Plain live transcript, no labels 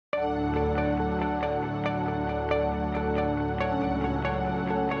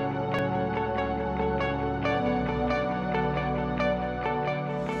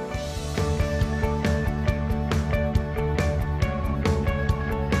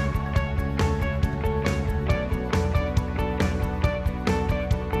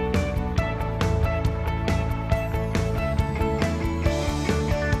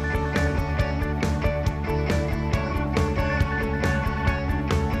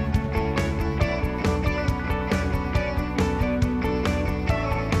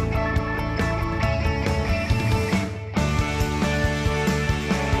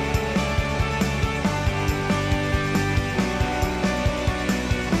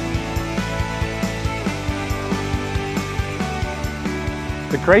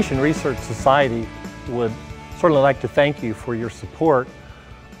The Creation Research Society would certainly like to thank you for your support.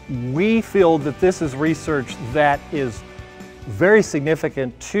 We feel that this is research that is very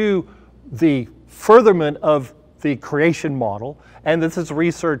significant to the furtherment of the creation model, and this is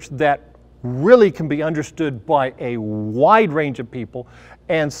research that really can be understood by a wide range of people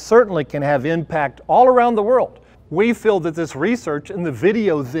and certainly can have impact all around the world. We feel that this research and the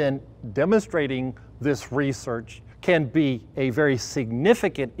video then demonstrating this research can be a very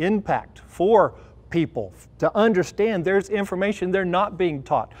significant impact for people to understand there's information they're not being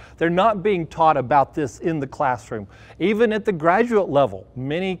taught. They're not being taught about this in the classroom. Even at the graduate level,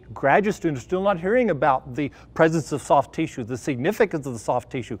 many graduate students are still not hearing about the presence of soft tissue, the significance of the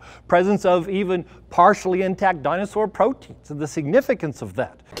soft tissue, presence of even partially intact dinosaur proteins, and the significance of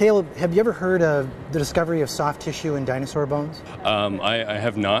that. Caleb, have you ever heard of the discovery of soft tissue in dinosaur bones? I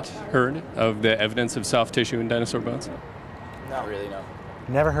have not heard of the evidence of soft tissue in dinosaur bones. Not really, no.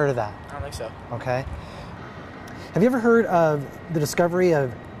 Never heard of that? I don't think so. Okay. Have you ever heard of the discovery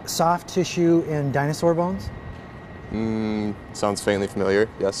of soft tissue in dinosaur bones? Sounds faintly familiar,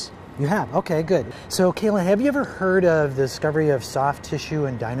 yes. You have? Okay, good. So, Kaylin, have you ever heard of the discovery of soft tissue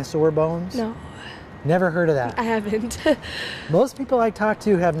in dinosaur bones? No. Never heard of that? I haven't. Most people I talk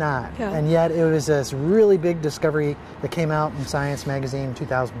to have not, Yeah. And yet it was this really big discovery that came out in Science magazine in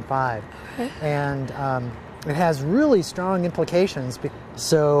 2005. Okay. And it has really strong implications.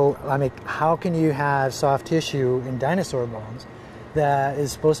 So, I mean, how can you have soft tissue in dinosaur bones that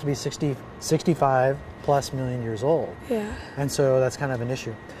is supposed to be 65 plus million years old? Yeah. And so that's kind of an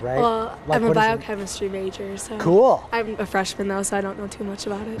issue, right? Well, Like, I'm a what is it? biochemistry major, so. Cool. I'm a freshman though, so I don't know too much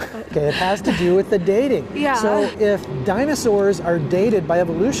about it. But. Okay, it has to do with the dating. Yeah. So if dinosaurs are dated by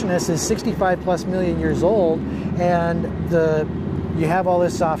evolutionists as 65 plus million years old, and you have all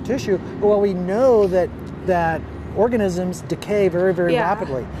this soft tissue, well, we know that organisms decay very, very Yeah.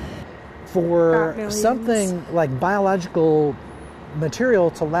 rapidly. For something like biological material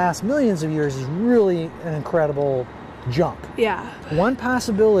to last millions of years is really an incredible jump. Yeah. One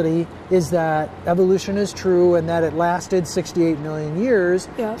possibility is that evolution is true and that it lasted 68 million years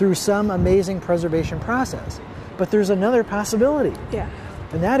Yeah. through some amazing preservation process. But there's another possibility. Yeah.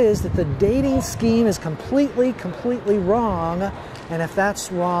 And that is that the dating scheme is completely wrong. And if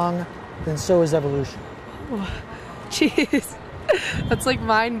that's wrong, then so is evolution. Jeez. That's like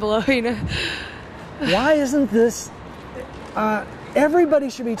mind-blowing. Why isn't this... everybody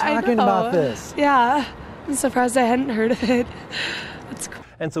should be talking about this. Yeah. I'm surprised I hadn't heard of it. That's cool.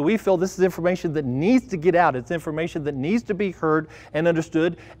 And so we feel this is information that needs to get out. It's information that needs to be heard and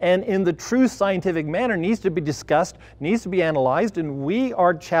understood, and in the true scientific manner needs to be discussed, needs to be analyzed, and we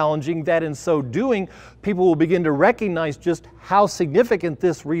are challenging that in so doing, people will begin to recognize just how significant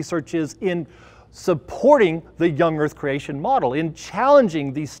this research is in supporting the young Earth creation model, in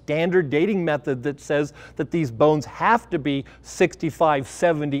challenging the standard dating method that says that these bones have to be 65,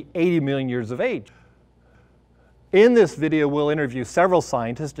 70, 80 million years of age. In this video, we'll interview several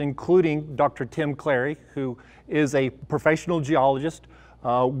scientists, including Dr. Tim Clary, who is a professional geologist,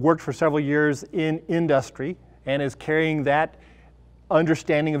 worked for several years in industry, and is carrying that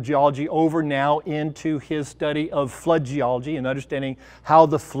understanding of geology over now into his study of flood geology and understanding how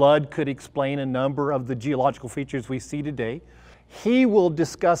the flood could explain a number of the geological features we see today. He will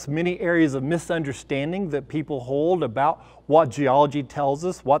discuss many areas of misunderstanding that people hold about what geology tells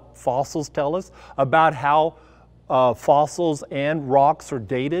us, what fossils tell us, about how fossils and rocks are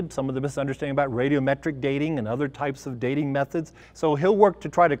dated, some of the misunderstanding about radiometric dating and other types of dating methods. So he'll work to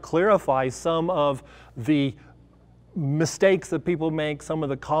try to clarify some of the mistakes that people make, some of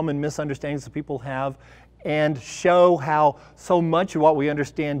the common misunderstandings that people have, and show how so much of what we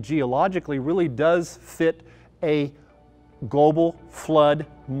understand geologically really does fit a global flood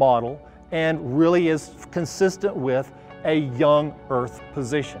model and really is consistent with a young Earth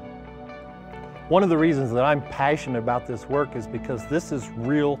position. One of the reasons that I'm passionate about this work is because this is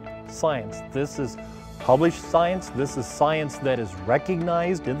real science. This is published science. This is science that is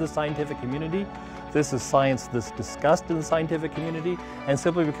recognized in the scientific community. This is science that's discussed in the scientific community, and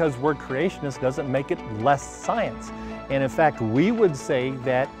simply because we're creationists doesn't make it less science. And in fact, we would say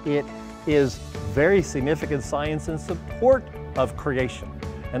that it is very significant science in support of creation,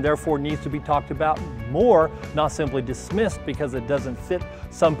 and therefore needs to be talked about more, not simply dismissed because it doesn't fit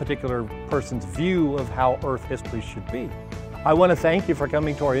some particular person's view of how Earth history should be. I want to thank you for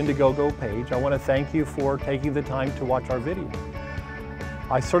coming to our Indiegogo page. I want to thank you for taking the time to watch our video.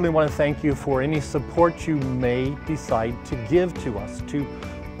 I certainly want to thank you for any support you may decide to give to us, to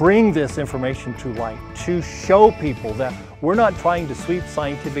bring this information to light, to show people that we're not trying to sweep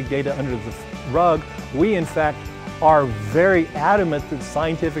scientific data under the rug. We, in fact, are very adamant that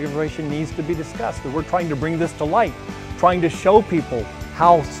scientific information needs to be discussed, that we're trying to bring this to light, trying to show people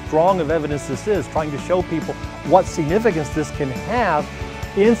how strong of evidence this is, trying to show people what significance this can have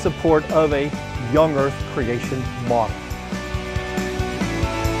in support of a young Earth creation model.